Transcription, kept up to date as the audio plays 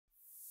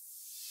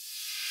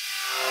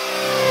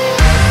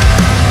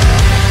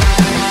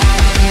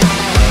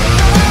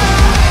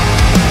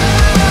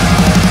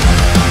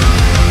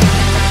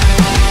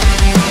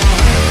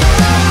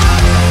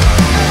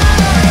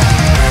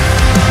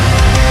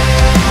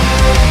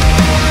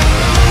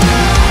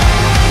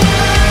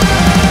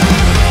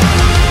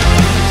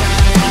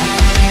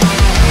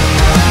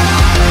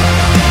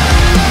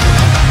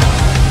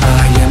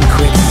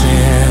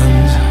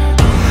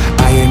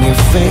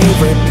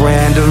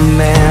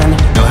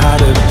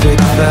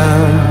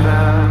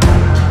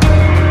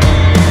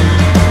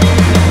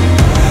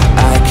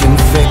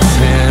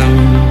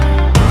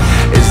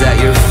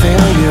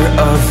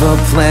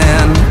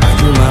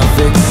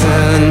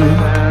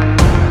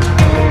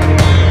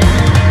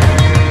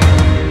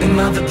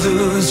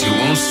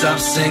stop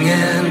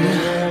singing.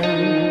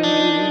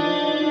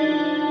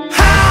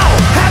 How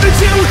haven't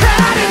you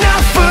had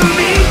enough of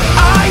me?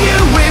 Are you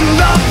in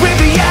love with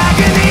the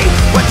agony?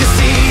 What you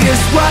see is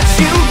what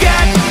you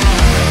get.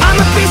 I'm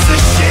a piece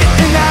of shit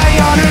and I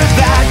honor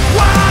that.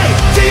 Why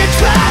do you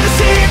try to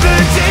save the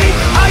day?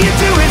 All you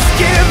do is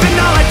give and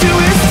all I do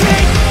is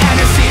take. And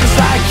it seems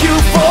like you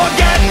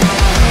forget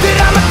that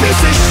I'm a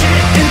piece of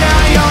shit and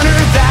I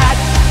honor that.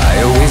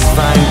 I always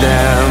find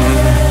them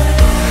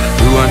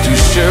who aren't too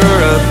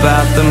sure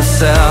about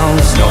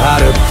themselves, know how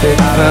to pick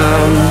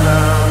them.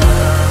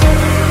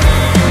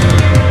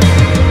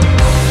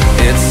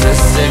 It's a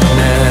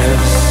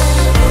sickness,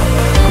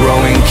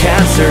 growing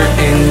cancer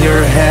in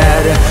your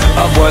head,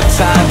 of what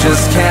time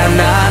just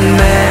cannot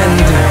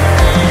mend.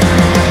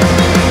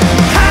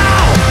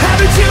 How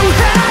haven't you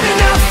had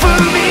enough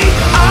of me?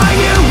 Are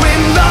you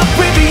in love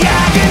with the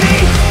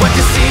agony? What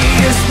you see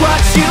is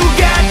what you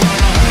get.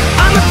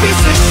 I'm a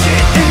piece of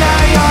shit and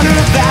I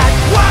honor that.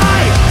 Why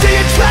do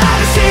you try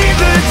to save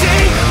the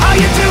day? All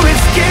you do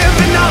is give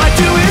and all I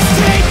do is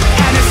take.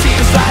 And it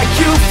seems like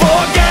you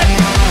forget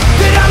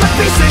that I'm a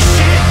piece of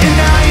shit and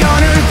I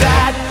honor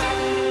that.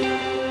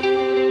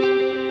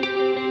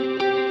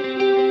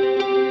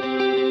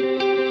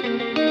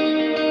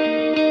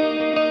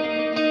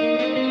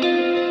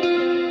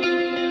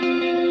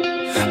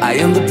 I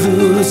am the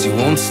blues, you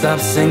won't stop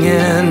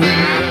singing.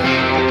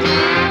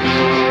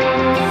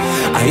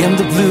 I am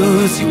the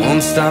blues, you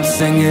won't stop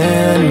singing.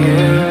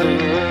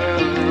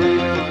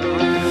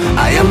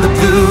 I am the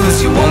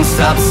blues, you won't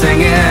stop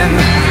singing.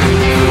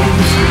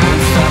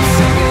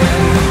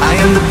 I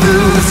am the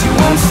blues, you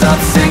won't stop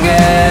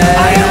singing.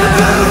 I am the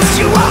blues,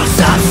 you won't stop singing.